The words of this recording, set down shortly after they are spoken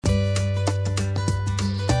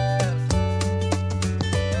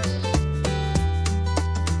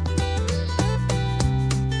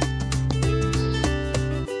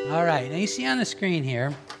you see on the screen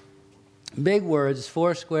here, big words,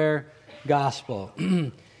 Foursquare Gospel.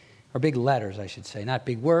 Or big letters, I should say. Not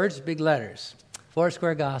big words, big letters.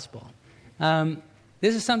 Foursquare Gospel.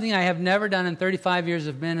 This is something I have never done in 35 years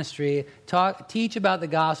of ministry, teach about the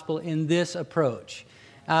gospel in this approach.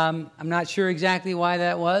 I'm not sure exactly why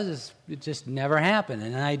that was. It just never happened.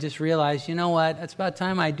 And I just realized, you know what, it's about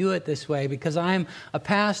time I do it this way, because I'm a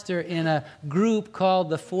pastor in a group called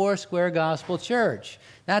the Foursquare Gospel Church.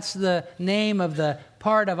 That's the name of the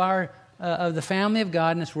part of our of the family of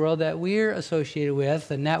God in this world that we're associated with,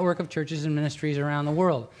 the network of churches and ministries around the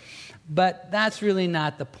world. But that's really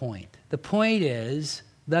not the point. The point is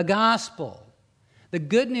the gospel. The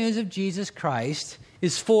good news of Jesus Christ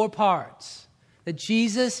is 4 parts. That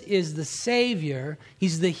Jesus is the Savior,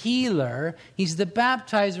 He's the healer, He's the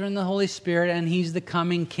baptizer in the Holy Spirit, and He's the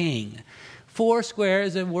coming King. Foursquare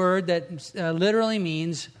is a word that literally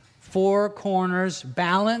means 4 corners,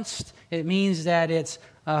 balanced. It means that it's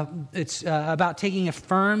about taking a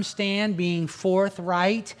firm stand, being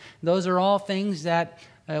forthright. Those are all things that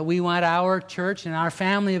we want our church and our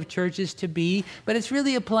family of churches to be. But it's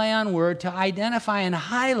really a play on word to identify and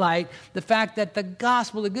highlight the fact that the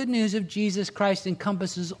gospel, the good news of Jesus Christ,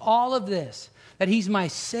 encompasses all of this. That He's my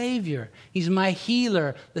Savior, He's my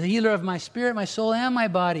healer, the healer of my spirit, my soul, and my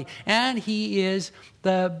body. And He is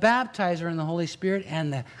the baptizer in the Holy Spirit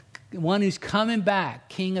and the one who's coming back,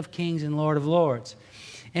 King of kings and Lord of lords.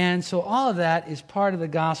 And so all of that is part of the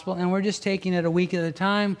gospel, and we're just taking it a week at a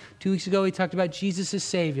time. 2 weeks ago, we talked about Jesus as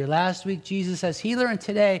Savior. Last week, Jesus as healer, and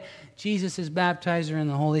today, Jesus as baptizer in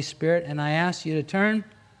the Holy Spirit. And I ask you to turn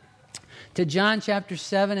to John chapter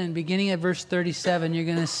 7, and beginning at verse 37, you're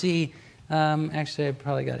going to see, actually, I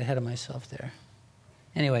probably got ahead of myself there.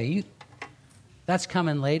 Anyway, that's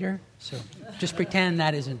coming later, so just pretend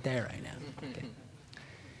that isn't there right now. Okay.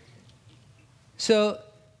 So,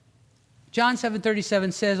 John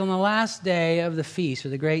 7:37 says, on the last day of the feast, or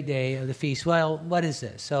the great day of the feast. Well, what is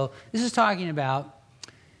this? So this is talking about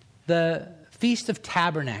the Feast of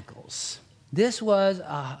Tabernacles. This was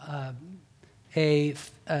a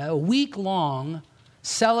week-long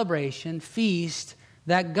celebration, feast,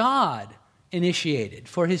 that God initiated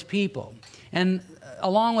for His people. And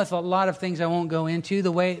along with a lot of things I won't go into,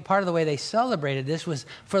 part of the way they celebrated this was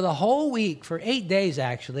for the whole week, for 8 days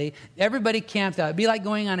actually, everybody camped out. It'd be like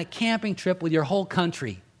going on a camping trip with your whole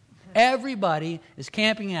country. Everybody is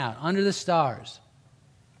camping out under the stars.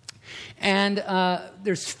 And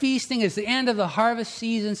there's feasting. It's the end of the harvest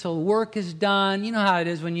season, so work is done. You know how it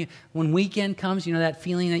is when weekend comes, you know that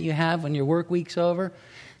feeling that you have when your work week's over?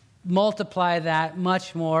 Multiply that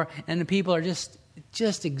much more, and the people are just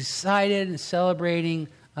excited and celebrating.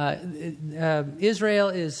 Israel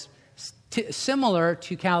is similar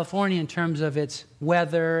to California in terms of its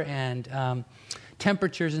weather and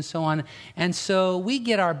temperatures and so on. And so we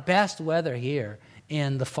get our best weather here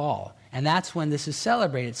in the fall. And that's when this is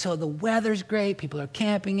celebrated. So the weather's great. People are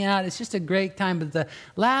camping out. It's just a great time. But the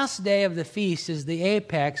last day of the feast is the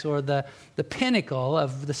apex or the pinnacle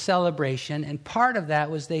of the celebration. And part of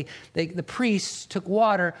that was the priests took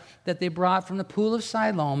water that they brought from the pool of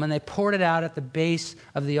Siloam and they poured it out at the base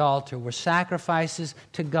of the altar where sacrifices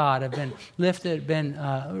to God have been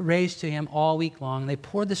raised to Him all week long. They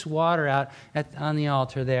poured this water out on the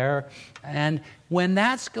altar there. And when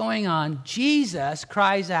that's going on, Jesus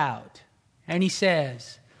cries out and He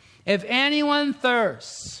says, "If anyone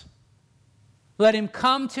thirsts, let him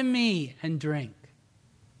come to me and drink."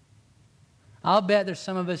 I'll bet there's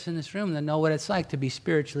some of us in this room that know what it's like to be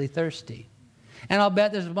spiritually thirsty. And I'll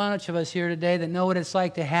bet there's a bunch of us here today that know what it's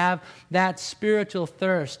like to have that spiritual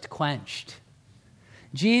thirst quenched.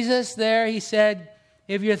 Jesus there, He said,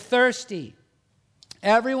 if you're thirsty,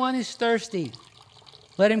 everyone who's thirsty,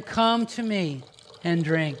 let him come to me and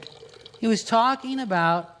drink. He was talking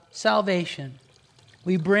about salvation.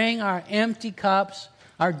 We bring our empty cups,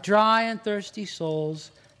 our dry and thirsty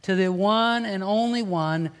souls, to the one and only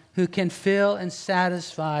one who can fill and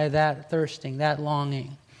satisfy that thirsting, that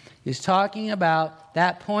longing. He's talking about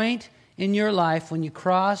that point in your life when you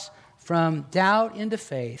cross from doubt into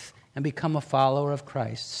faith and become a follower of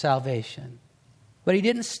Christ, salvation. But He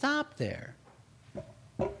didn't stop there.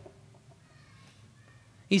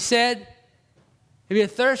 He said, if you're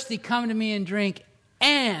thirsty, come to me and drink.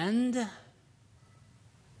 And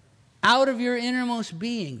out of your innermost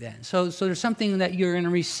being then. So there's something that you're going to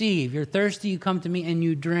receive. You're thirsty, you come to me and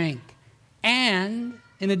you drink. And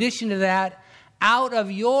in addition to that, out of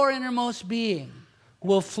your innermost being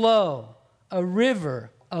will flow a river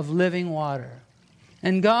of living water.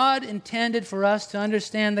 And God intended for us to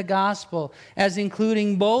understand the gospel as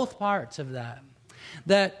including both parts of that.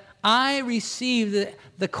 That I receive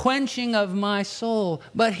the quenching of my soul.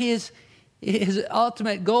 But his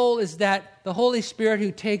ultimate goal is that the Holy Spirit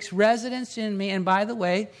who takes residence in me, and by the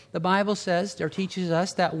way, the Bible says or teaches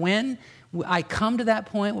us that when I come to that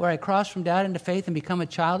point where I cross from doubt into faith and become a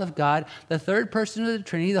child of God, the third person of the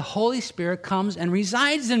Trinity, the Holy Spirit, comes and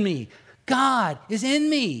resides in me. God is in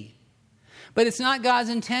me. But it's not God's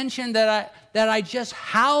intention that I just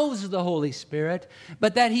house the Holy Spirit,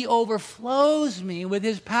 but that he overflows me with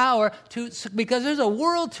his power because there's a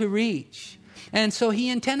world to reach. And so he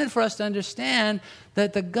intended for us to understand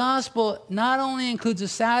that the gospel not only includes the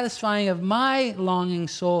satisfying of my longing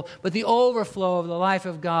soul, but the overflow of the life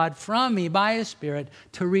of God from me by his Spirit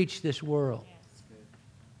to reach this world.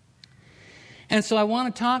 And so I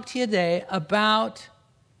want to talk to you today about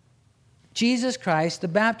Jesus Christ, the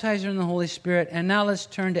Baptizer in the Holy Spirit. And now let's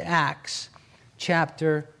turn to Acts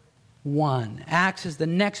chapter 1. Acts is the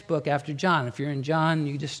next book after John. If you're in John,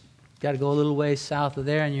 you just got to go a little ways south of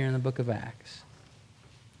there and you're in the book of Acts.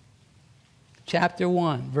 Chapter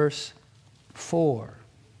 1, verse 4.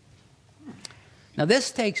 Now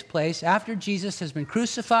this takes place after Jesus has been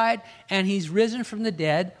crucified and he's risen from the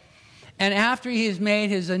dead, and after he has made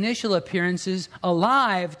his initial appearances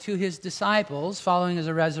alive to his disciples following his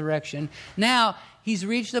resurrection. Now he's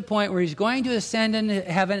reached the point where he's going to ascend into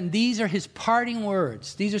heaven. These are his parting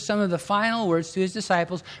words. These are some of the final words to his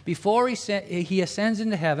disciples before he ascends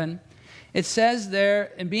into heaven. It says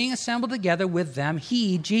there, and being assembled together with them,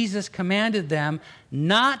 he, Jesus, commanded them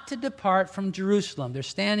not to depart from Jerusalem. They're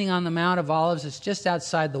standing on the Mount of Olives. It's just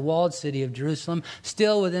outside the walled city of Jerusalem,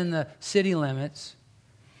 still within the city limits.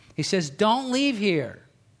 He says, don't leave here,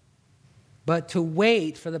 but to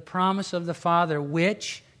wait for the promise of the Father,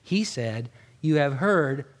 which, he said, you have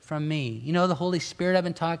heard from me. You know the Holy Spirit I've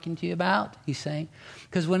been talking to you about, he's saying?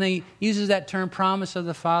 Because when he uses that term, promise of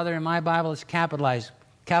the Father, in my Bible it's capitalized.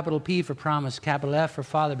 Capital P for promise, capital F for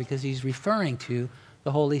Father, because he's referring to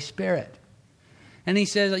the Holy Spirit. And he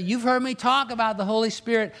says, you've heard me talk about the Holy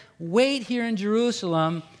Spirit. Wait here in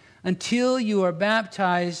Jerusalem until you are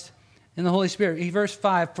baptized in the Holy Spirit. Verse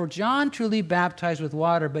 5, for John truly baptized with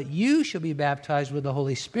water, but you shall be baptized with the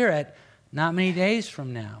Holy Spirit not many days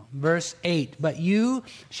from now. Verse 8, but you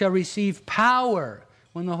shall receive power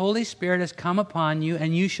when the Holy Spirit has come upon you,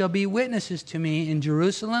 and you shall be witnesses to me in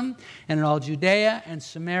Jerusalem and in all Judea and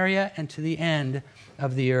Samaria and to the end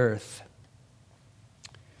of the earth.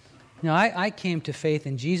 Now, I came to faith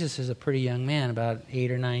in Jesus as a pretty young man, about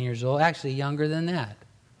 8 or 9 years old, actually younger than that.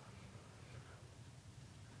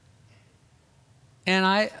 And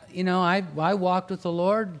I walked with the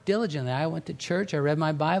Lord diligently. I went to church, I read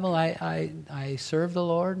my Bible, I served the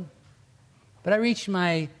Lord. But I reached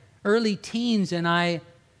my early teens, and I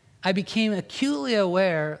became acutely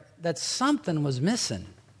aware that something was missing.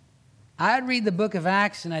 I'd read the book of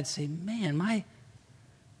Acts, and I'd say, man,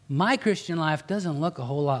 my Christian life doesn't look a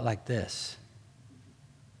whole lot like this.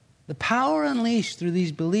 The power unleashed through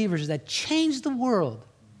these believers that changed the world,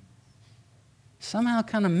 somehow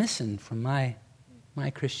kind of missing from my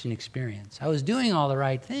Christian experience. I was doing all the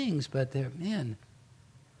right things, but man.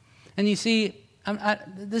 And you see,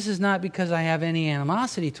 this is not because I have any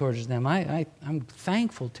animosity towards them. I'm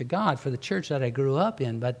thankful to God for the church that I grew up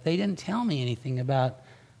in, but they didn't tell me anything about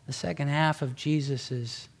the second half of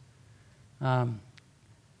Jesus'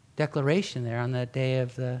 declaration there on that day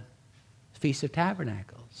of the Feast of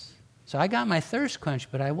Tabernacles. So I got my thirst quenched,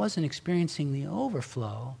 but I wasn't experiencing the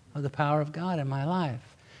overflow of the power of God in my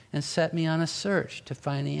life, and set me on a search to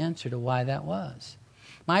find the answer to why that was.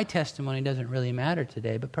 My testimony doesn't really matter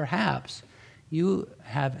today, but perhaps you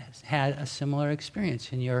have had a similar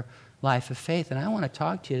experience in your life of faith. And I want to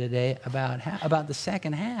talk to you today about the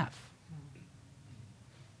second half.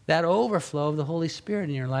 That overflow of the Holy Spirit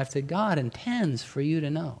in your life that God intends for you to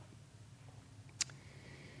know.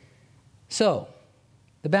 So,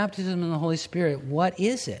 the baptism in the Holy Spirit, what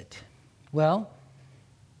is it? Well,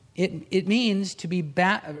 it means to be,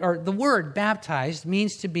 the word baptized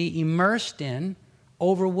means to be immersed in,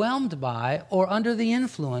 overwhelmed by, or under the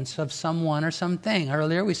influence of someone or something.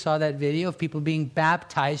 Earlier we saw that video of people being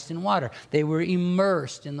baptized in water. They were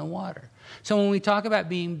immersed in the water. So when we talk about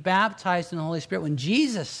being baptized in the Holy Spirit, when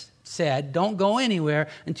Jesus said, don't go anywhere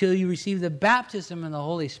until you receive the baptism in the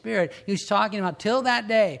Holy Spirit, he was talking about till that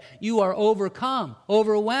day you are overcome,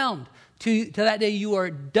 overwhelmed. To that day you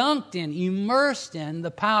are dunked in, immersed in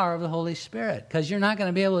the power of the Holy Spirit, because you're not going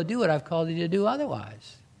to be able to do what I've called you to do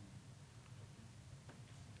otherwise.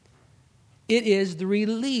 It is the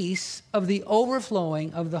release of the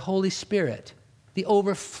overflowing of the Holy Spirit, the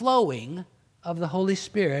overflowing of the Holy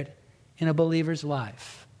Spirit in a believer's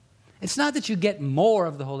life. It's not that you get more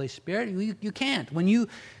of the Holy Spirit. You can't. When you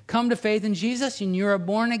come to faith in Jesus and you're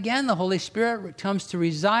born again, the Holy Spirit comes to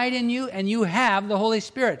reside in you, and you have the Holy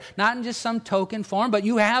Spirit. Not in just some token form, but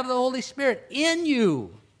you have the Holy Spirit in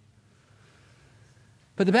you.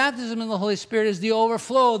 But the baptism of the Holy Spirit is the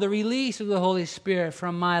overflow, the release of the Holy Spirit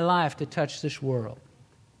from my life to touch this world.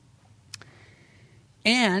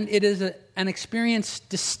 And it is an experience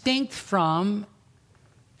distinct from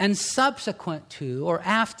and subsequent to or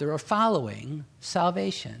after or following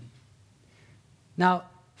salvation. Now,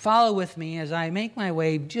 follow with me as I make my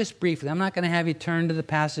way just briefly. I'm not going to have you turn to the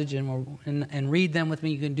passage and read them with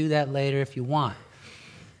me. You can do that later if you want.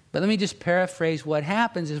 But let me just paraphrase what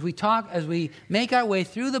happens as we make our way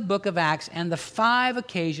through the book of Acts and the 5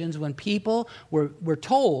 occasions when people were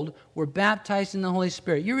told were baptized in the Holy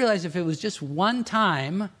Spirit. You realize if it was just one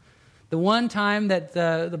time, the one time that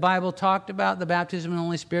the Bible talked about the baptism in the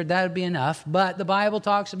Holy Spirit, that would be enough. But the Bible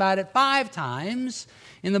talks about it 5 times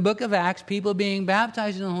in the book of Acts, people being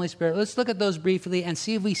baptized in the Holy Spirit. Let's look at those briefly and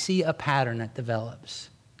see if we see a pattern that develops.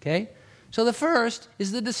 Okay? So the first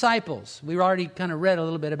is the disciples. We already kind of read a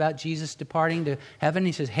little bit about Jesus departing to heaven.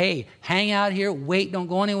 He says, hey, hang out here, wait, don't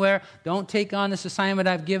go anywhere. Don't take on this assignment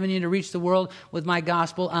I've given you to reach the world with my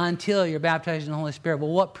gospel until you're baptized in the Holy Spirit.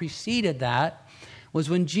 Well, what preceded that was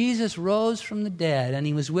when Jesus rose from the dead and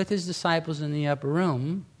he was with his disciples in the upper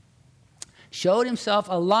room, showed himself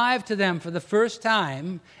alive to them for the first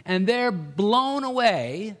time, and they're blown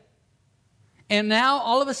away. And now,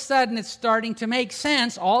 all of a sudden, it's starting to make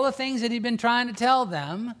sense, all the things that he'd been trying to tell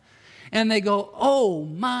them. And they go, oh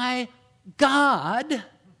my God,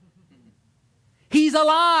 he's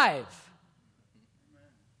alive.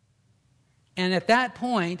 And at that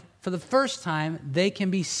point, for the first time, they can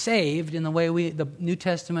be saved in the way the New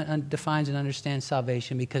Testament defines and understands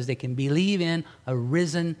salvation, because they can believe in a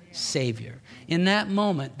risen Savior. In that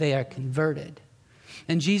moment, they are converted.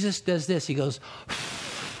 And Jesus does this. He goes,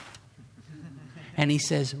 and he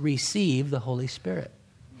says, receive the Holy Spirit.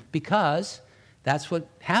 Because that's what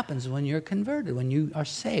happens when you're converted. When you are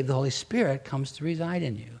saved, the Holy Spirit comes to reside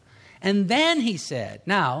in you. And then he said,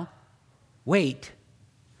 now, wait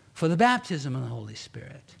for the baptism of the Holy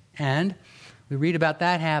Spirit. And we read about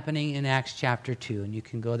that happening in Acts chapter 2. And you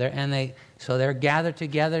can go there. And they're gathered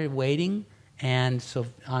together waiting. And so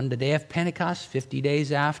on the day of Pentecost, 50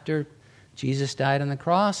 days after Jesus died on the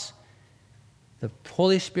cross, the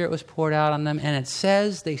Holy Spirit was poured out on them, and it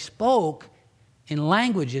says they spoke in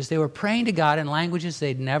languages. They were praying to God in languages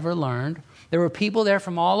they'd never learned. There were people there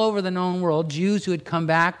from all over the known world, Jews who had come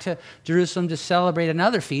back to Jerusalem to celebrate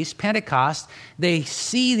another feast, Pentecost. They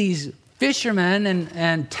see these fishermen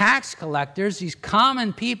and tax collectors, these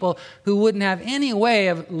common people who wouldn't have any way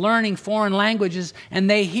of learning foreign languages, and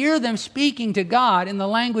they hear them speaking to God in the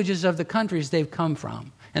languages of the countries they've come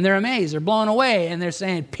from. And they're amazed, they're blown away, and they're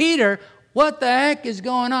saying, Peter, what the heck is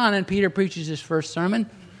going on? And Peter preaches his first sermon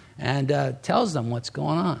and tells them what's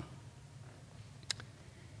going on.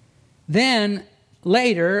 Then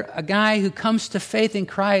later, a guy who comes to faith in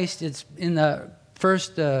Christ, it's in the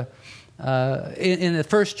first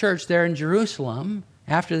church there in Jerusalem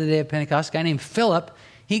after the day of Pentecost, a guy named Philip.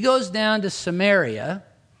 He goes down to Samaria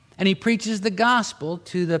and he preaches the gospel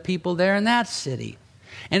to the people there in that city.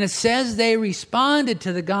 And it says they responded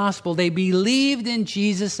to the gospel. They believed in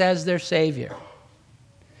Jesus as their Savior.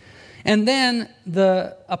 And then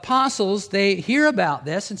the apostles, they hear about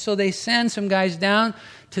this, and so they send some guys down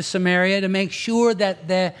to Samaria to make sure that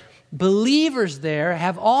the believers there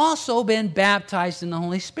have also been baptized in the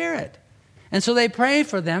Holy Spirit. And so they pray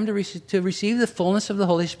for them to receive the fullness of the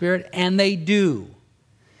Holy Spirit, and they do.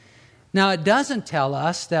 Now, it doesn't tell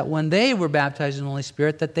us that when they were baptized in the Holy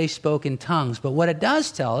Spirit that they spoke in tongues. But what it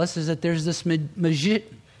does tell us is that there's this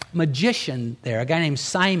magician there, a guy named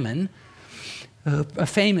Simon, a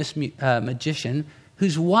famous magician,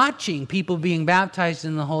 who's watching people being baptized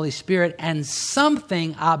in the Holy Spirit, and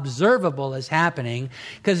something observable is happening,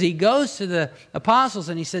 because he goes to the apostles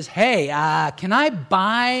and he says, hey, can I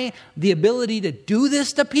buy the ability to do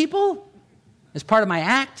this to people as part of my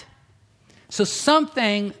act? So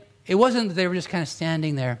something... It wasn't that they were just kind of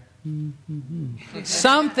standing there.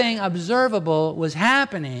 Something observable was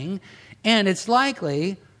happening, and it's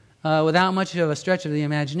likely, without much of a stretch of the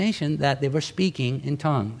imagination, that they were speaking in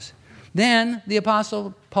tongues. Then the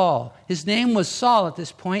Apostle Paul, his name was Saul at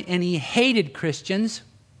this point, and he hated Christians.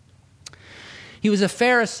 He was a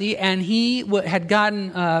Pharisee, and he had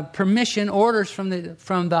gotten orders from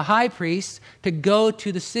the high priest to go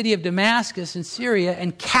to the city of Damascus in Syria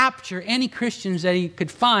and capture any Christians that he could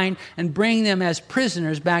find and bring them as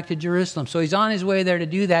prisoners back to Jerusalem. So he's on his way there to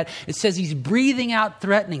do that. It says he's breathing out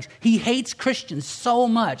threatenings. He hates Christians so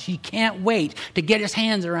much, he can't wait to get his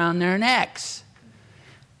hands around their necks.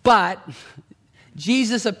 But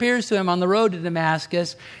Jesus appears to him on the road to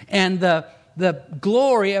Damascus, and the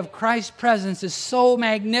glory of Christ's presence is so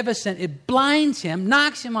magnificent, it blinds him,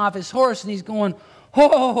 knocks him off his horse, and he's going,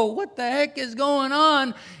 "Oh, what the heck is going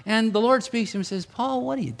on?" And the Lord speaks to him and says, "Paul,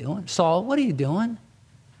 what are you doing? Saul, what are you doing?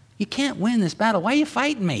 You can't win this battle. Why are you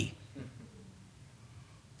fighting me?"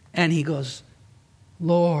 And he goes,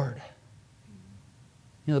 "Lord."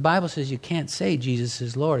 You know, the Bible says you can't say Jesus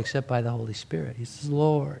is Lord except by the Holy Spirit. He says,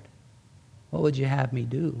 "Lord, what would you have me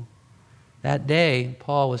do?" That day,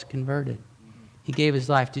 Paul was converted. He gave his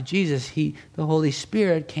life to Jesus. The Holy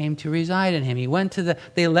Spirit came to reside in him.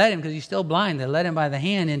 They led him, because he's still blind, they led him by the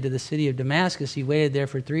hand into the city of Damascus. He waited there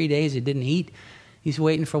for 3 days. He didn't eat. He's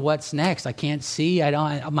waiting for what's next. I can't see.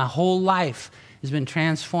 My whole life has been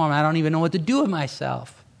transformed. I don't even know what to do with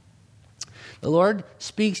myself. The Lord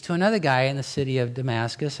speaks to another guy in the city of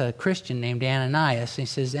Damascus, a Christian named Ananias. And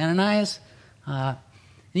he says, "Ananias,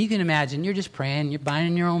 and you can imagine, you're just praying, you're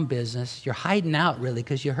minding your own business, you're hiding out really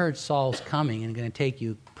because you heard Saul's coming and going to take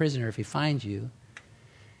you prisoner if he finds you."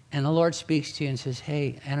 And the Lord speaks to you and says,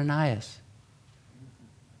 "Hey, Ananias,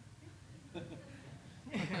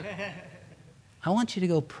 I want you to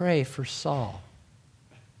go pray for Saul."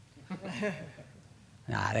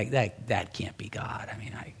 Nah, that can't be God. I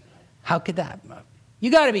mean, how could that? You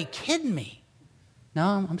got to be kidding me.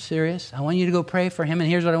 "No, I'm serious. I want you to go pray for him, and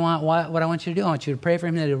here's what I want you to do. I want you to pray for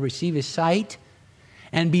him that he'll receive his sight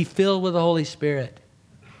and be filled with the Holy Spirit."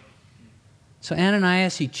 So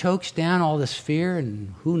Ananias, he chokes down all this fear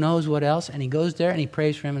and who knows what else, and he goes there and he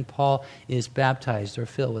prays for him, and Paul is baptized or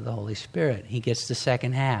filled with the Holy Spirit. He gets the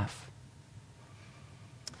second half.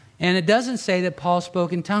 And it doesn't say that Paul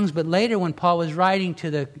spoke in tongues, but later when Paul was writing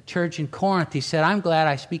to the church in Corinth, he said, "I'm glad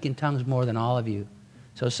I speak in tongues more than all of you."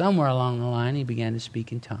 So somewhere along the line, he began to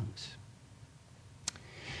speak in tongues.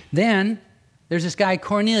 Then there's this guy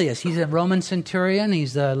Cornelius. He's a Roman centurion.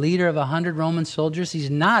 He's the leader of 100 Roman soldiers.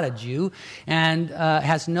 He's not a Jew and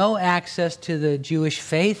has no access to the Jewish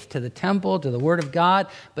faith, to the temple, to the Word of God.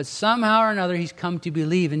 But somehow or another, he's come to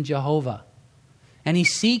believe in Jehovah. And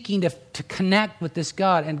he's seeking to connect with this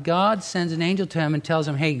God. And God sends an angel to him and tells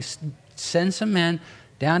him, "Hey, send some men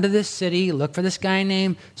down to this city, look for this guy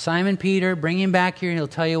named Simon Peter, bring him back here, and he'll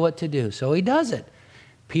tell you what to do." So he does it.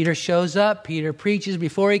 Peter shows up. Peter preaches.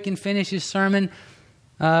 Before he can finish his sermon,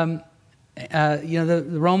 the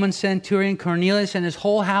Roman centurion Cornelius and his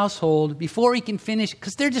whole household, before he can finish,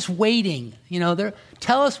 because they're just waiting,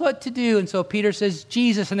 tell us what to do. And so Peter says,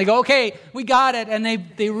 "Jesus," and they go, "Okay, we got it." And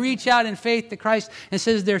they reach out in faith to Christ, and it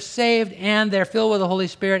says they're saved and they're filled with the Holy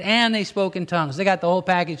Spirit and they spoke in tongues. They got the whole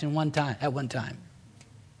package at one time.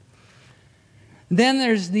 Then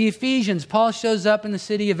there's the Ephesians. Paul shows up in the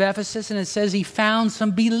city of Ephesus, and it says he found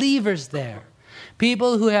some believers there,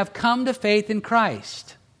 people who have come to faith in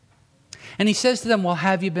Christ. And he says to them, "Well,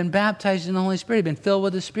 have you been baptized in the Holy Spirit? Have you been filled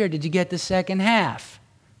with the Spirit? Did you get the second half?"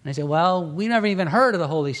 And they say, "Well, we never even heard of the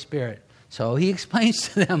Holy Spirit." So he explains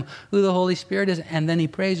to them who the Holy Spirit is, and then he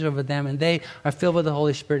prays over them, and they are filled with the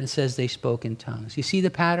Holy Spirit, and says they spoke in tongues. You see the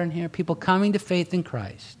pattern here? People coming to faith in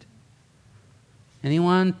Christ.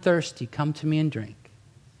 "Anyone thirsty, come to me and drink."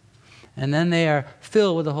 And then they are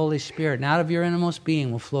filled with the Holy Spirit, and out of your innermost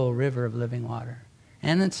being will flow a river of living water.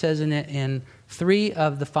 And it says in 3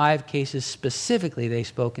 of the 5 cases specifically they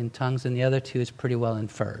spoke in tongues, and the other 2 is pretty well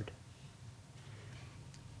inferred.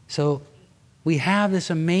 So we have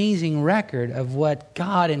this amazing record of what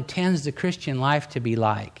God intends the Christian life to be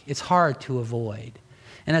like. It's hard to avoid.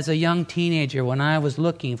 And as a young teenager, when I was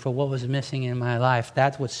looking for what was missing in my life,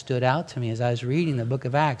 that's what stood out to me as I was reading the book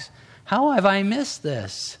of Acts. How have I missed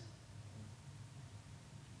this?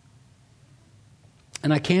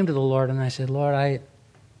 And I came to the Lord and I said, "Lord,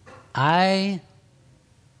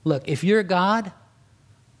 look, if you're God,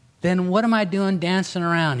 then what am I doing dancing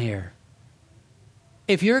around here?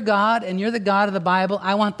 If you're God and you're the God of the Bible,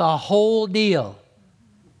 I want the whole deal.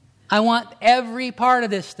 I want every part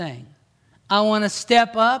of this thing. I want to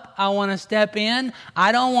step up. I want to step in.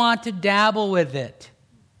 I don't want to dabble with it."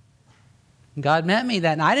 God met me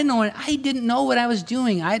that night. I didn't know what I was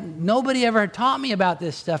doing. Nobody ever taught me about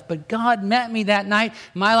this stuff, but God met me that night.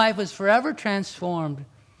 My life was forever transformed.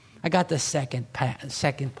 I got the second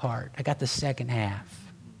part. I got the second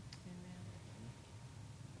half.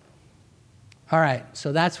 All right,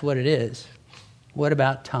 so that's what it is. What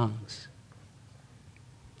about tongues?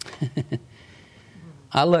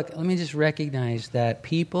 Look, let me just recognize that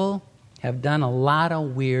people have done a lot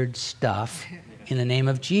of weird stuff in the name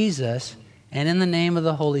of Jesus and in the name of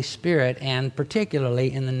the Holy Spirit, and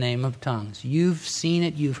particularly in the name of tongues. You've seen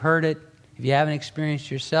it, you've heard it. If you haven't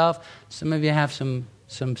experienced yourself, some of you have some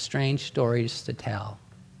strange stories to tell.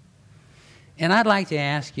 And I'd like to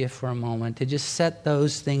ask you for a moment to just set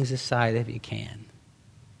those things aside if you can.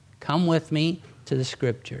 Come with me to the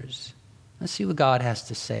Scriptures. Let's see what God has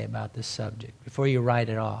to say about this subject before you write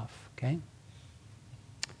it off, okay?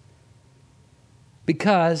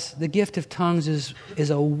 Because the gift of tongues is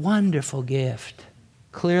a wonderful gift,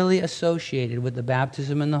 clearly associated with the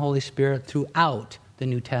baptism in the Holy Spirit throughout the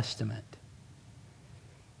New Testament.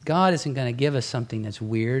 God isn't going to give us something that's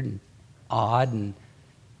weird and odd and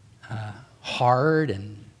hard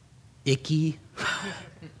and icky.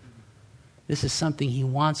 This is something He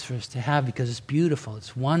wants for us to have because it's beautiful,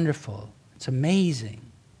 it's wonderful, it's amazing.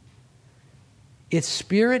 It's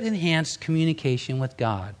Spirit-enhanced communication with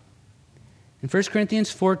God. In 1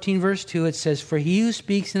 Corinthians 14, verse 2, it says, "For he who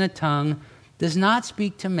speaks in a tongue does not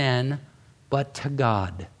speak to men, but to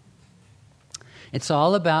God." It's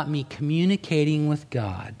all about me communicating with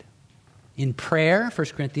God. In prayer,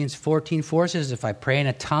 1 Corinthians 14:4 says, "If I pray in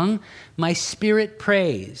a tongue, my spirit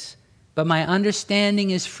prays, but my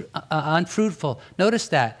understanding is unfruitful." Notice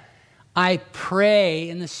that. I pray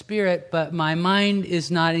in the Spirit, but my mind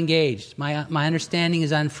is not engaged. My understanding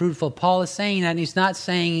is unfruitful. Paul is saying that, and he's not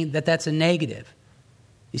saying that that's a negative.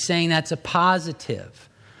 He's saying that's a positive.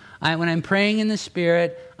 When I'm praying in the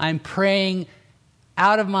Spirit, I'm praying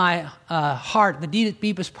out of my heart, the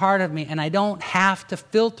deepest part of me, and I don't have to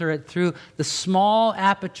filter it through the small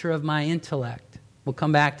aperture of my intellect. We'll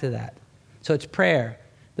come back to that. So it's prayer.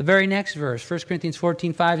 The very next verse, 1 Corinthians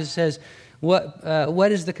 14:5, it says,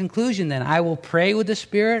 What is the conclusion then? I will pray with the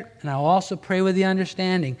Spirit, and I will also pray with the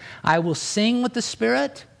understanding. I will sing with the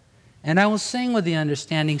Spirit, and I will sing with the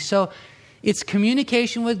understanding. So it's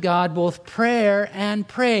communication with God, both prayer and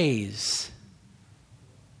praise.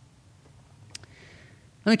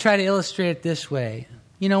 Let me try to illustrate it this way.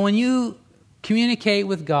 You know, when you communicate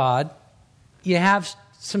with God, you have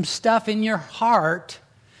some stuff in your heart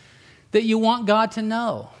that you want God to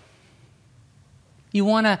know. You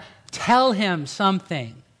want to tell Him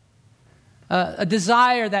something, a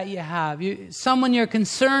desire that you have, someone you're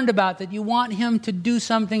concerned about that you want Him to do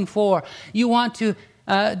something for. You want to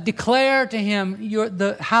declare to Him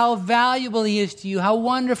how valuable He is to you, how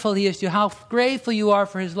wonderful He is to you, how grateful you are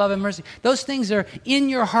for His love and mercy. Those things are in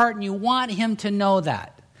your heart, and you want Him to know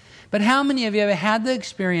that. But how many of you have had the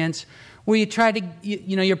experience where you try to,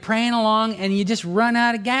 you're praying along and you just run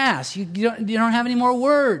out of gas? You don't have any more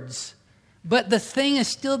words. But the thing is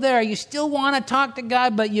still there. You still want to talk to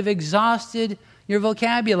God, but you've exhausted your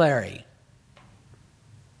vocabulary.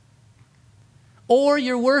 Or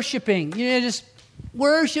you're worshiping. You're just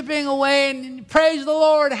worshiping away and praise the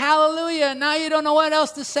Lord, hallelujah. Now you don't know what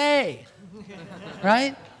else to say.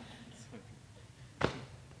 Right?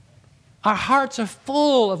 Our hearts are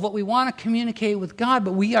full of what we want to communicate with God,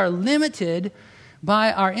 but we are limited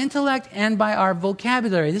by our intellect and by our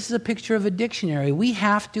vocabulary. This is a picture of a dictionary. We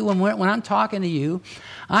have to, when I'm talking to you,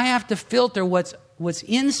 I have to filter what's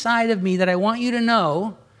inside of me that I want you to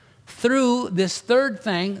know through this third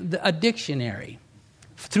thing, a dictionary,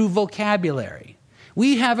 through vocabulary.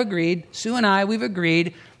 We have agreed, Sue and I, we've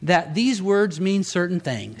agreed that these words mean certain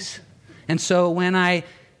things. And so when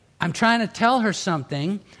I'm trying to tell her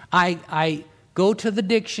something, I go to the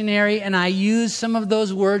dictionary and I use some of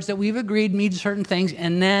those words that we've agreed mean certain things,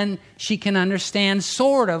 and then she can understand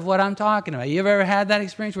sort of what I'm talking about. You've ever had that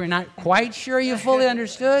experience where you're not quite sure you fully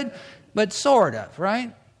understood, but sort of,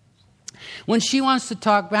 right? When she wants to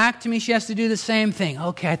talk back to me, she has to do the same thing.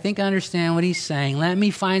 Okay, I think I understand what he's saying. Let me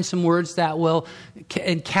find some words that will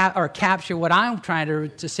capture what I'm trying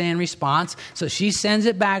to say in response. So she sends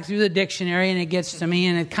it back through the dictionary and it gets to me,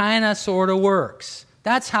 and it kind of sort of works.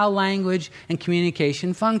 That's how language and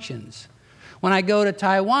communication functions. When I go to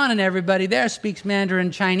Taiwan and everybody there speaks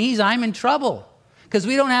Mandarin Chinese, I'm in trouble because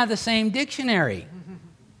we don't have the same dictionary.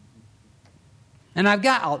 And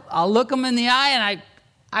I'll look them in the eye, and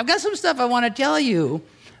I've got some stuff I want to tell you,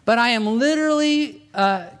 but I am literally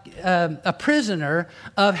a prisoner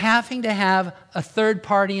of having to have a third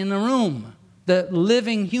party in the room, the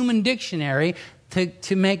living human dictionary,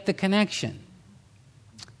 to make the connection,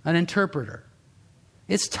 an interpreter.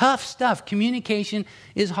 It's tough stuff. Communication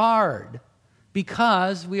is hard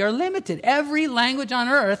because we are limited. Every language on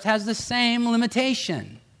earth has the same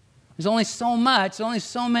limitation. There's only so much, only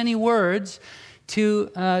so many words.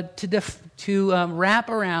 to wrap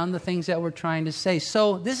around the things that we're trying to say.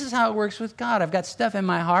 So this is how it works with God. I've got stuff in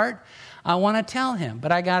my heart I want to tell him,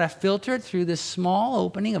 but I got to filter it through this small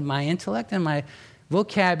opening of my intellect and my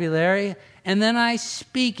vocabulary, and then I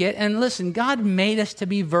speak it. And listen, God made us to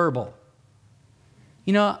be verbal.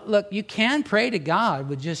 You know, look, you can pray to God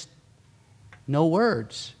with just no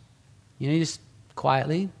words. You just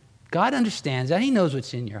quietly. God understands that. He knows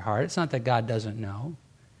what's in your heart. It's not that God doesn't know.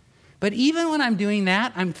 But even when I'm doing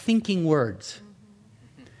that, I'm thinking words.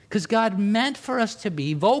 Because God meant for us to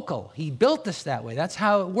be vocal. He built us that way. That's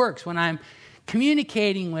how it works. When I'm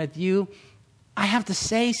communicating with you, I have to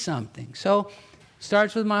say something. So it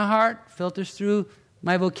starts with my heart, filters through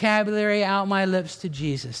my vocabulary, out my lips to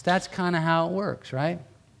Jesus. That's kind of how it works, right?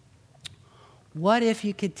 What if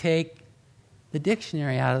you could take the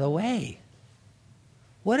dictionary out of the way?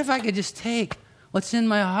 What if I could just take what's in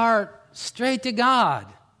my heart straight to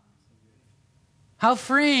God? How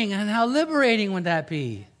freeing and how liberating would that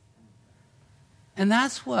be? And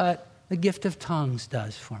that's what the gift of tongues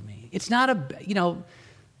does for me. It's not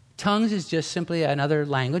tongues is just simply another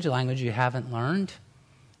language, a language you haven't learned.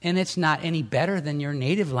 And it's not any better than your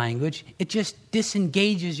native language. It just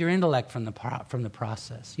disengages your intellect from the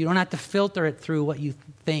process. You don't have to filter it through what you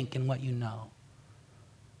think and what you know.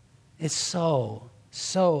 It's so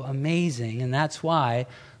amazing. And that's why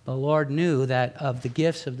the Lord knew that of the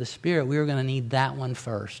gifts of the Spirit, we were going to need that one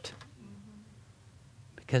first.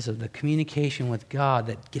 Because of the communication with God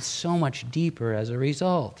that gets so much deeper as a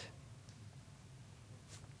result.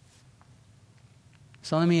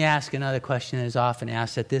 So let me ask another question that is often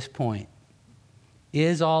asked at this point.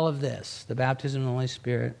 Is all of this, the baptism of the Holy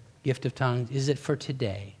Spirit, gift of tongues, is it for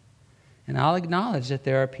today? And I'll acknowledge that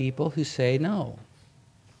there are people who say no.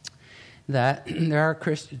 That there are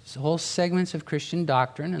whole segments of Christian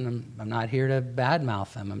doctrine, and I'm not here to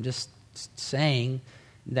badmouth them. I'm just saying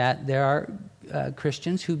that there are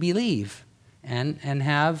Christians who believe and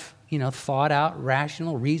have thought out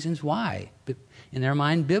rational reasons why. In their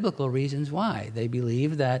mind, biblical reasons why. They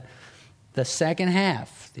believe that the second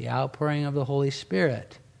half, the outpouring of the Holy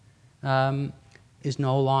Spirit, is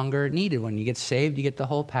no longer needed. When you get saved, you get the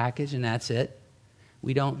whole package, and that's it.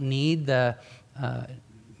 We don't need the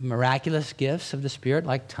miraculous gifts of the Spirit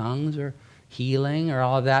like tongues or healing or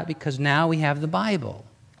all of that, because now we have the Bible.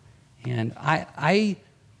 And I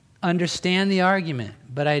understand the argument,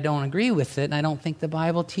 but I don't agree with it, and I don't think the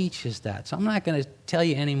Bible teaches that. So I'm not going to tell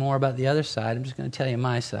you any more about the other side. I'm just going to tell you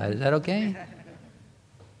my side. Is that okay?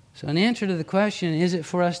 So in answer to the question, is it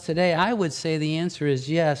for us today? I would say the answer is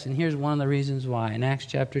yes, and here's one of the reasons why. In Acts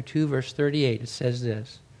chapter 2, verse 38, it says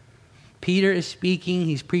this. Peter is speaking.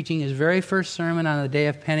 He's preaching his very first sermon on the day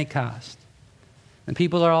of Pentecost. And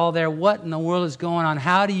people are all there. What in the world is going on?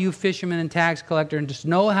 How do you fishermen and tax collector and just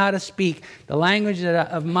know how to speak the language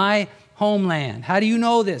of my homeland? How do you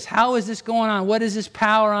know this? How is this going on? What is this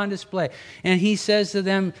power on display? And he says to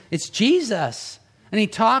them, it's Jesus. And he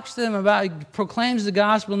talks to them about, he proclaims the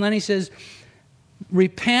gospel, and then he says,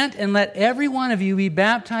 repent and let every one of you be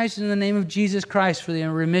baptized in the name of Jesus Christ for the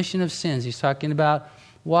remission of sins. He's talking about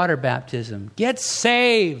water baptism. Get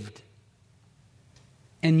saved,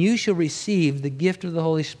 and you shall receive the gift of the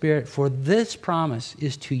Holy Spirit, for this promise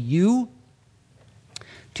is to you,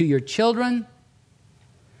 to your children,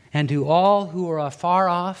 and to all who are afar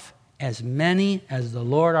off, as many as the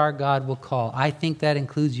Lord our God will call. I think that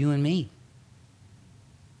includes you and me.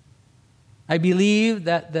 I believe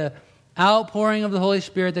that the outpouring of the Holy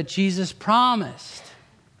Spirit that Jesus promised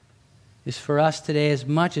is for us today as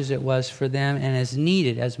much as it was for them, and is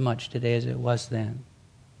needed as much today as it was then.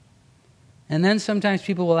 And then sometimes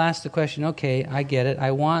people will ask the question, okay, I get it.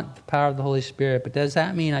 I want the power of the Holy Spirit, but does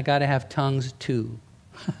that mean I got to have tongues too?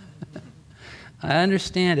 I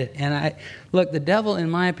understand it. And look, the devil, in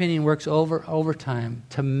my opinion, works overtime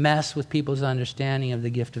to mess with people's understanding of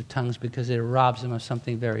the gift of tongues, because it robs them of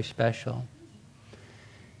something very special.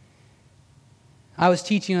 I was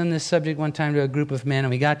teaching on this subject one time to a group of men,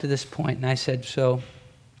 and we got to this point, and I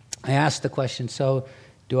asked the question, so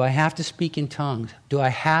do I have to speak in tongues? Do I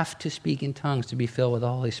have to speak in tongues to be filled with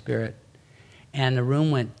the Holy Spirit? And the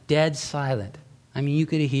room went dead silent. I mean, you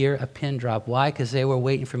could hear a pin drop. Why? Because they were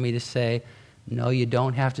waiting for me to say, no, you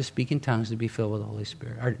don't have to speak in tongues to be filled with the Holy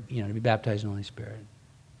Spirit, or to be baptized in the Holy Spirit.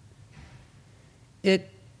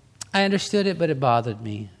 I understood it, but it bothered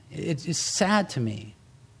me. It's sad to me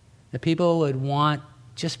that people would want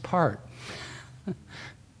just part.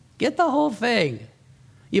 Get the whole thing.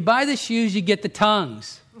 You buy the shoes, you get the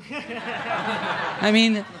tongues. I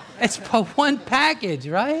mean, it's one package,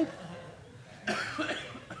 right?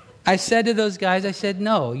 I said to those guys, I said,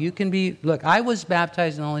 no, you can be, look, I was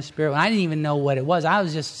baptized in the Holy Spirit when I didn't even know what it was. I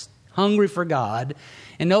was just hungry for God,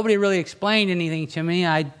 and nobody really explained anything to me.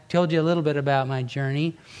 I told you a little bit about my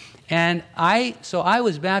journey. And I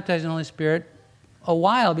was baptized in the Holy Spirit a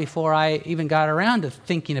while before I even got around to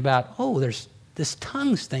thinking about, there's this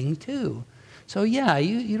tongues thing too. So yeah,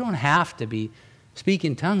 you don't have to be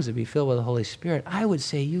speaking tongues to be filled with the Holy Spirit. I would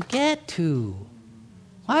say you get to.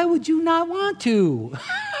 Why would you not want to?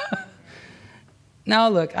 Now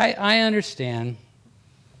look, I understand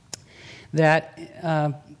that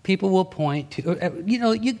people will point to,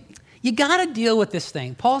 you got to deal with this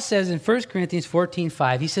thing. Paul says in 1 Corinthians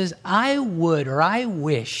 14:5, he says, I would or I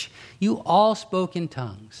wish you all spoke in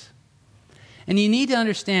tongues. And you need to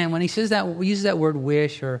understand when he says that, we use that word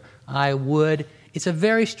wish or I would, it's a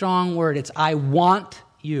very strong word. It's I want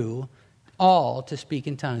you all to speak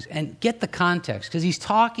in tongues. And get the context, because he's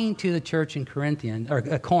talking to the church in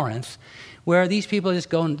Corinth, where these people have just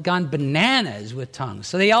gone bananas with tongues.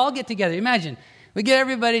 So they all get together. Imagine, we get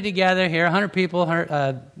everybody together here, 100 people,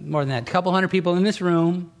 more than that, a couple hundred people in this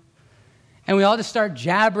room, and we all just start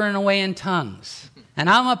jabbering away in tongues. And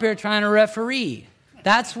I'm up here trying to referee.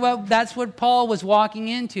 That's what Paul was walking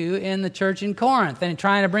into in the church in Corinth and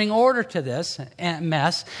trying to bring order to this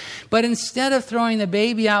mess. But instead of throwing the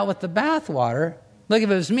baby out with the bathwater, look, if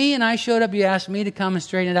it was me and I showed up, you asked me to come and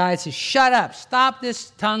straighten it out, I'd say, shut up, stop this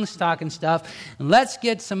tongue-talking stuff, and let's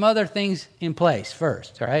get some other things in place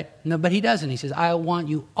first, all right? No, but he doesn't. He says, I want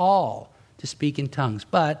you all to speak in tongues,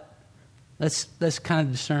 but let's kind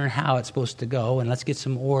of discern how it's supposed to go, and let's get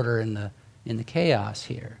some order in the chaos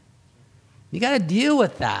here. You got to deal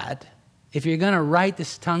with that if you're going to write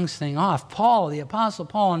this tongues thing off. Paul, the Apostle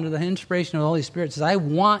Paul, under the inspiration of the Holy Spirit, says, I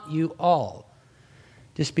want you all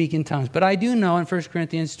to speak in tongues. But I do know in 1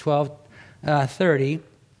 Corinthians 12:30,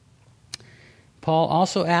 Paul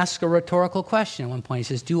also asks a rhetorical question at one point. He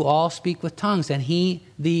says, do all speak with tongues? And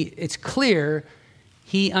it's clear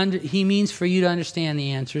he means for you to understand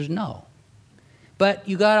the answer is no. But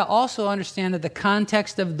you got to also understand that the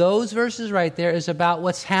context of those verses right there is about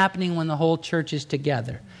what's happening when the whole church is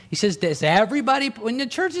together. He says, when the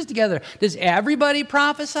church is together, does everybody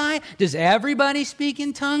prophesy? Does everybody speak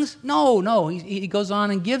in tongues? No. He goes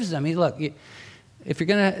on and gives them. Look, if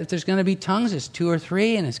there's going to be tongues, it's 2 or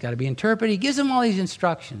 3, and it's got to be interpreted. He gives them all these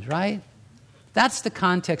instructions, right? That's the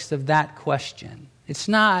context of that question. It's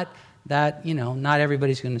not that, not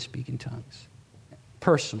everybody's going to speak in tongues,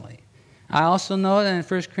 personally. I also know that in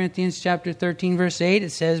 1 Corinthians chapter 13, verse 8,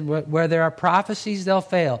 it says, where there are prophecies, they'll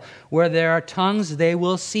fail. Where there are tongues, they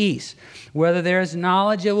will cease. Whether there is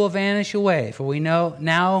knowledge, it will vanish away. For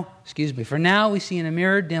now we see in a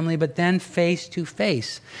mirror dimly, but then face to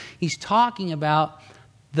face. He's talking about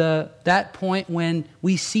that point when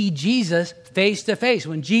we see Jesus face to face.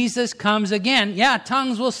 When Jesus comes again,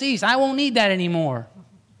 tongues will cease. I won't need that anymore.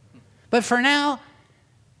 But for now,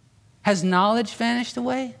 has knowledge vanished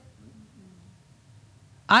away?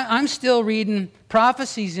 I'm still reading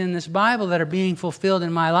prophecies in this Bible that are being fulfilled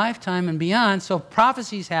in my lifetime and beyond, so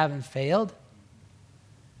prophecies haven't failed.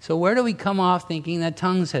 So where do we come off thinking that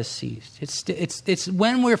tongues has ceased? It's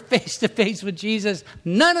when we're face to face with Jesus,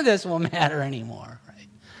 none of this will matter anymore, right?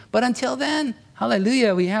 But until then,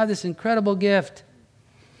 hallelujah, we have this incredible gift.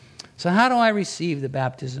 So how do I receive the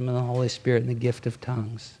baptism of the Holy Spirit and the gift of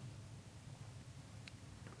tongues?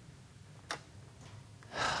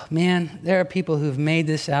 Man, there are people who've made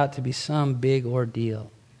this out to be some big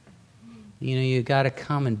ordeal. You got to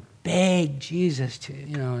come and beg Jesus to,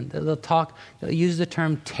 they'll use the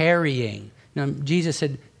term tarrying. Jesus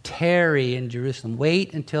said, tarry in Jerusalem.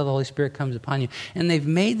 Wait until the Holy Spirit comes upon you. And they've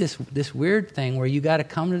made this weird thing where you got to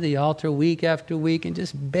come to the altar week after week and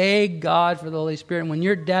just beg God for the Holy Spirit. And when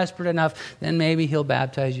you're desperate enough, then maybe He'll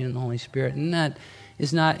baptize you in the Holy Spirit. And that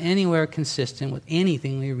is not anywhere consistent with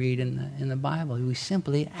anything we read in the Bible. We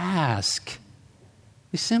simply ask.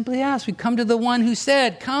 We simply ask. We come to the one who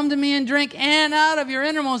said, come to me and drink, and out of your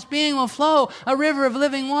innermost being will flow a river of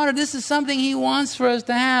living water. This is something He wants for us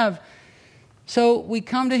to have. So we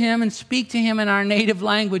come to Him and speak to Him in our native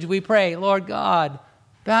language. We pray, Lord God,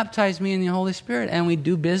 baptize me in the Holy Spirit. And we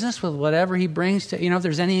do business with whatever He brings to, if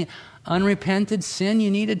there's any unrepented sin you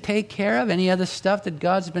need to take care of, any other stuff that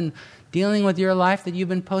God's been dealing with your life that you've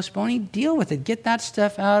been postponing, deal with it. Get that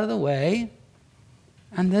stuff out of the way.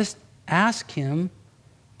 And just ask Him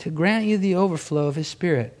to grant you the overflow of His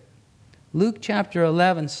Spirit. Luke chapter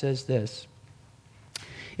 11 says this.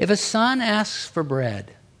 If a son asks for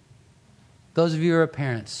bread, those of you who are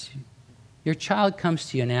parents, your child comes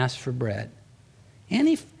to you and asks for bread.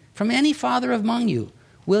 From any father among you,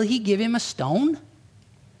 will he give him a stone?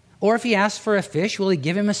 Or if he asks for a fish, will he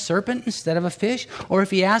give him a serpent instead of a fish? Or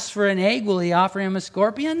if he asks for an egg, will he offer him a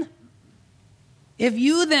scorpion? If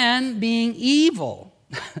you then, being evil,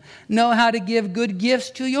 know how to give good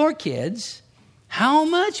gifts to your kids, how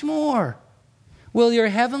much more will your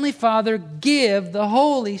heavenly Father give the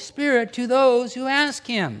Holy Spirit to those who ask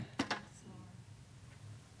him?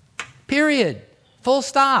 Period. Full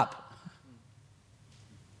stop.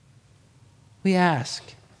 We ask.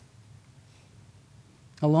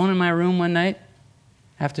 Alone in my room one night,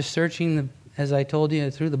 after searching, as I told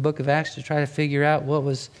you, through the book of Acts to try to figure out what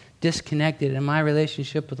was disconnected in my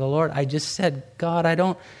relationship with the Lord, I just said, God, I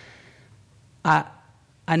know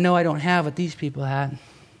I don't have what these people had,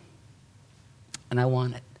 and I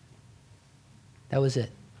want it. That was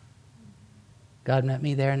it. God met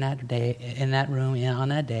me there in that day, in that room, on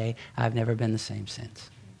that day. I've never been the same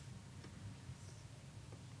since.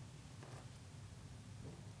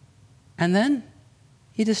 And then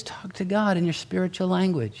you just talk to God in your spiritual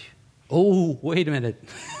language. Oh, wait a minute.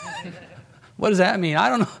 What does that mean? I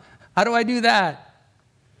don't know. How do I do that?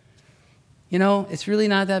 You know, it's really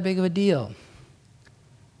not that big of a deal.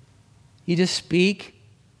 You just speak.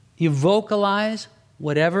 You vocalize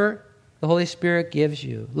whatever the Holy Spirit gives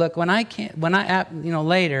you. Look,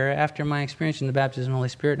 later, after my experience in the baptism of the Holy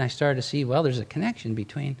Spirit, and I started to see, well, there's a connection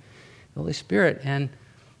between the Holy Spirit and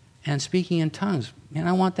speaking in tongues. Man,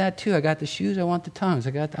 I want that too. I got the shoes, I want the tongues.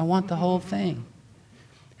 I want the whole thing.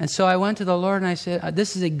 And so I went to the Lord and I said,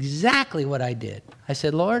 this is exactly what I did. I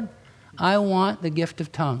said, Lord, I want the gift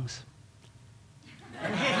of tongues.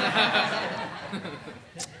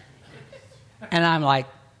 And I'm like,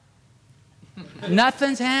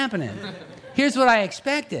 nothing's happening. Here's what I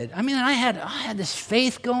expected. I mean, I had this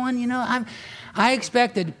faith going, you know. I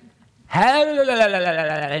expected,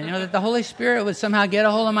 that the Holy Spirit would somehow get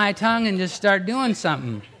a hold of my tongue and just start doing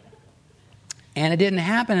something. And it didn't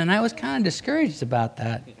happen, and I was kind of discouraged about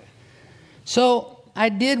that. So I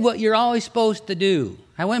did what you're always supposed to do.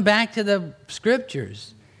 I went back to the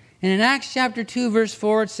scriptures. And in Acts chapter 2, verse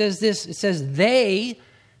 4, it says this. It says, they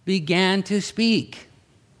began to speak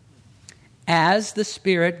as the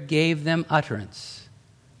Spirit gave them utterance.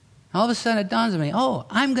 All of a sudden it dawns on me,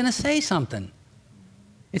 I'm going to say something.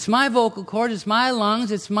 It's my vocal cords, it's my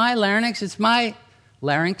lungs, it's my larynx, it's my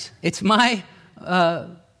lips,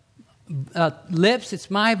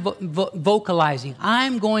 it's my vocalizing.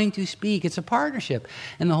 I'm going to speak. It's a partnership.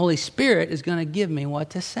 And the Holy Spirit is going to give me what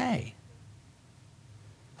to say.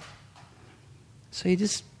 So you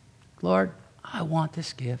just, Lord, I want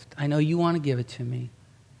this gift. I know you want to give it to me.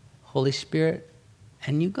 Holy Spirit,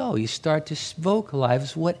 and you go. You start to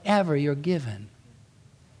vocalize whatever you're given.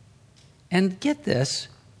 And get this,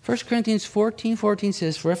 1 Corinthians 14:14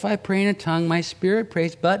 says, for if I pray in a tongue, my spirit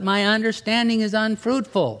prays, but my understanding is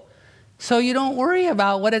unfruitful. So you don't worry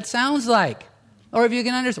about what it sounds like. Or if you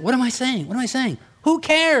can understand, what am I saying? What am I saying? Who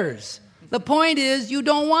cares? The point is, you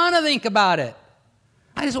don't want to think about it.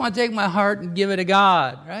 I just want to take my heart and give it to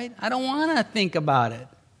God, right? I don't want to think about it.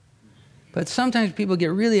 But sometimes people get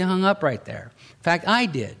really hung up right there. In fact, I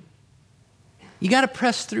did. You got to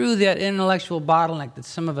press through that intellectual bottleneck that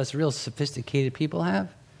some of us real sophisticated people have.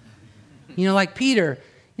 You know, like Peter.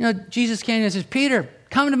 You know, Jesus came and says, Peter,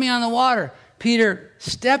 come to me on the water. Peter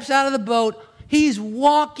steps out of the boat. He's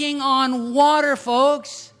walking on water,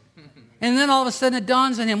 folks. And then all of a sudden it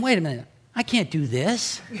dawns on him, wait a minute, I can't do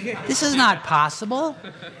this. This is not possible.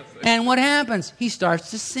 And what happens? He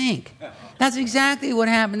starts to sink. That's exactly what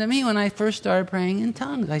happened to me when I first started praying in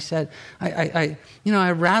tongues. I said, I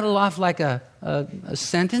rattle off like a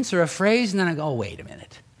sentence or a phrase, and then I go, wait a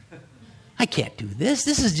minute. I can't do this.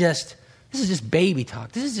 This is just baby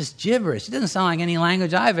talk. This is just gibberish. It doesn't sound like any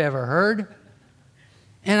language I've ever heard.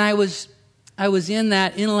 And I was in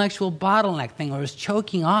that intellectual bottleneck thing where I was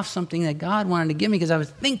choking off something that God wanted to give me because I was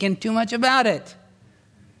thinking too much about it.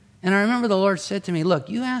 And I remember the Lord said to me, look,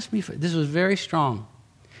 you asked me for, this was very strong,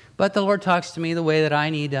 but the Lord talks to me the way that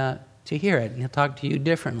I need to hear it. And he'll talk to you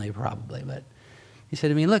differently probably. But he said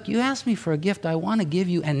to me, look, you asked me for a gift I want to give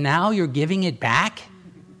you, and now you're giving it back?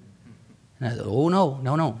 And I said, oh,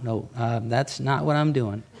 no, that's not what I'm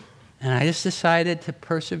doing. And I just decided to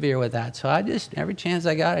persevere with that. So every chance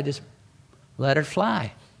I got, I just let it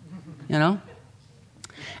fly, you know.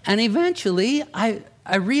 And eventually, I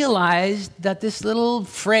realized that this little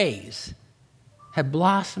phrase had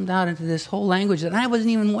blossomed out into this whole language that I wasn't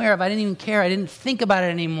even aware of. I didn't even care. I didn't think about it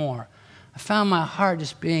anymore. I found my heart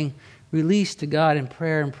just being released to God in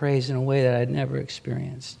prayer and praise in a way that I'd never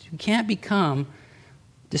experienced. You can't become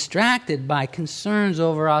distracted by concerns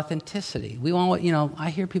over authenticity. We want I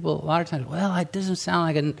hear people a lot of times, well, it doesn't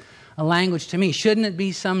sound like a language to me. Shouldn't it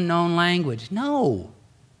be some known language? No.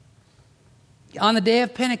 On the day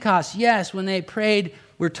of Pentecost, yes, when they prayed,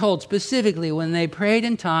 we're told specifically, when they prayed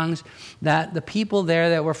in tongues, that the people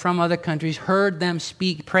there that were from other countries heard them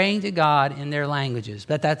speak, praying to God in their languages.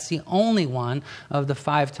 But that's the only one of the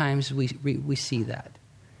 5 times we see that.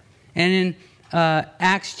 And in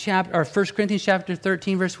 1 Corinthians chapter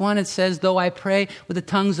 13, verse 1, it says, though I pray with the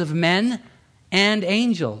tongues of men and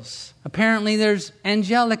angels. Apparently there's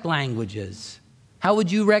angelic languages. How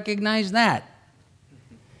would you recognize that?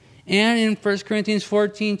 And in 1 Corinthians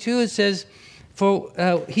 14:2, it says, for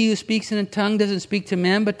he who speaks in a tongue doesn't speak to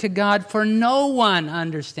men, but to God, for no one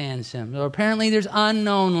understands him. So apparently there's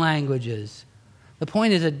unknown languages. The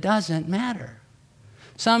point is, it doesn't matter.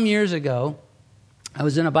 Some years ago, I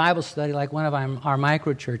was in a Bible study like one of our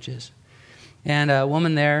micro churches. And a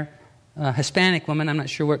woman there, a Hispanic woman, I'm not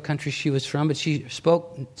sure what country she was from, but she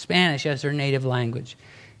spoke Spanish as her native language.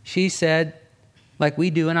 She said, like we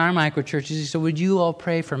do in our micro churches, she said, would you all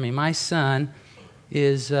pray for me? My son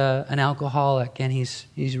is an alcoholic, and he's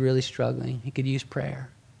really struggling. He could use prayer.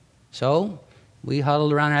 So we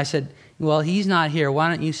huddled around, and I said, well, he's not here. Why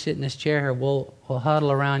don't you sit in this chair here? We'll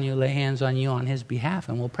huddle around you, lay hands on you on his behalf,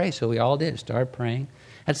 and we'll pray. So we all did, started praying.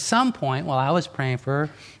 At some point, while I was praying for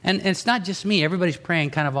her, and it's not just me, everybody's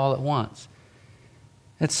praying kind of all at once.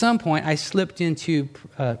 At some point, I slipped into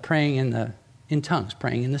praying in tongues,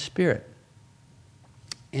 praying in the Spirit.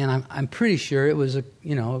 And I'm pretty sure it was,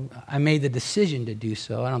 I made the decision to do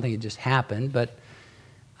so. I don't think it just happened, but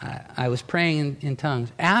I was praying in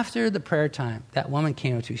tongues. After the prayer time, that woman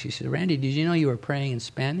came up to me. She said, Randy, did you know you were praying in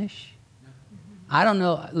Spanish? I don't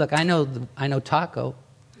know. Look, I know taco.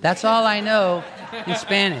 That's all I know in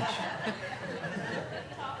Spanish.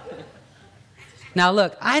 Now,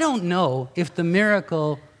 look, I don't know if the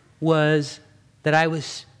miracle was that I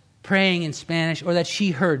was praying in Spanish or that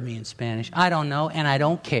she heard me in Spanish. I don't know, and I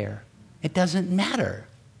don't care. It doesn't matter.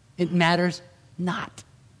 It matters not.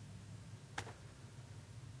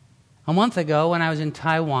 A month ago, when I was in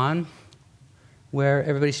Taiwan, where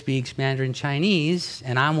everybody speaks Mandarin Chinese,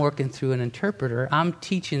 and I'm working through an interpreter, I'm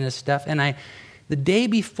teaching this stuff, and the day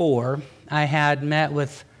before, I had met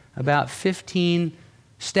with about 15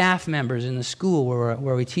 staff members in the school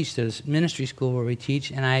where we teach, this ministry school where we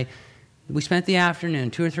teach, and we spent the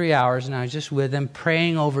afternoon, 2 or 3 hours, and I was just with them,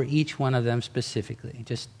 praying over each one of them specifically,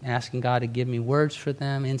 just asking God to give me words for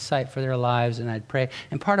them, insight for their lives, and I'd pray.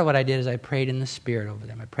 And part of what I did is I prayed in the Spirit over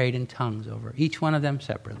them. I prayed in tongues over each one of them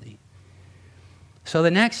separately. So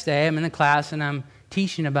the next day, I'm in the class, and I'm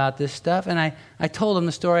teaching about this stuff, and I told them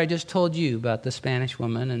the story I just told you about the Spanish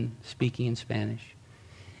woman and speaking in Spanish.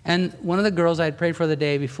 And one of the girls I had prayed for the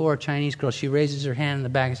day before, a Chinese girl, she raises her hand in the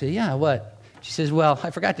back and says, yeah, what? She says, well,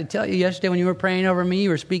 I forgot to tell you yesterday when you were praying over me, you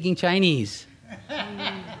were speaking Chinese.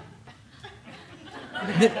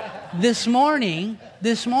 This morning,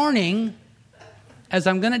 as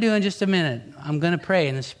I'm going to do in just a minute, I'm going to pray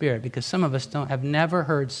in the Spirit, because some of us have never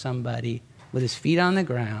heard somebody with his feet on the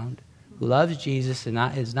ground who loves Jesus and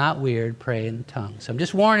is not weird pray in tongues. So I'm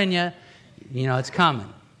just warning you, it's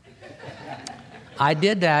coming. I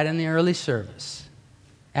did that in the early service.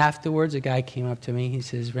 Afterwards, a guy came up to me. He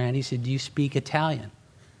says, Randy, do you speak Italian?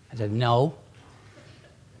 I said, no.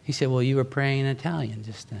 He said, well, you were praying in Italian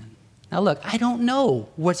just then. Now, look, I don't know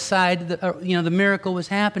what side the miracle was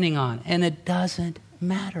happening on, and it doesn't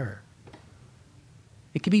matter.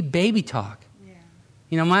 It could be baby talk.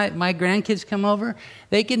 Yeah. My grandkids come over.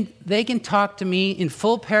 They can talk to me in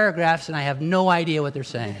full paragraphs, and I have no idea what they're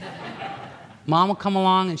saying. Mom will come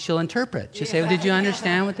along, and she'll interpret. She'll say, well, did you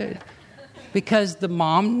understand what they're... Because the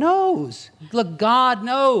mom knows. Look, God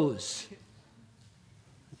knows.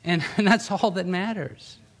 And that's all that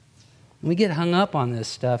matters. We get hung up on this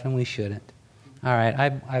stuff, and we shouldn't. All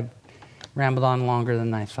right, I've rambled on longer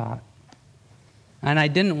than I thought. And I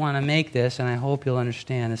didn't want to make this, and I hope you'll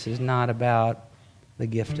understand, this is not about the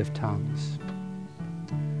gift of tongues.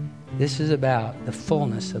 This is about the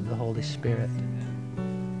fullness of the Holy Spirit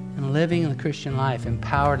and living the Christian life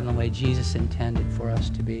empowered in the way Jesus intended for us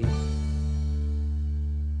to be.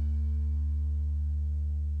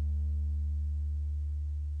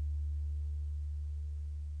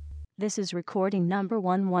 This is recording number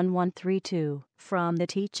 11132 from the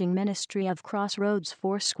teaching ministry of Crossroads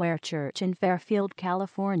Foursquare Church in Fairfield,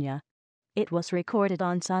 California. It was recorded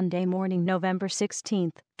on Sunday morning, November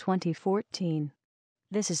 16, 2014.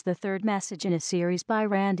 This is the third message in a series by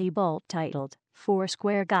Randy Boldt titled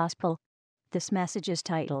Foursquare Gospel. This message is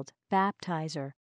titled Baptizer.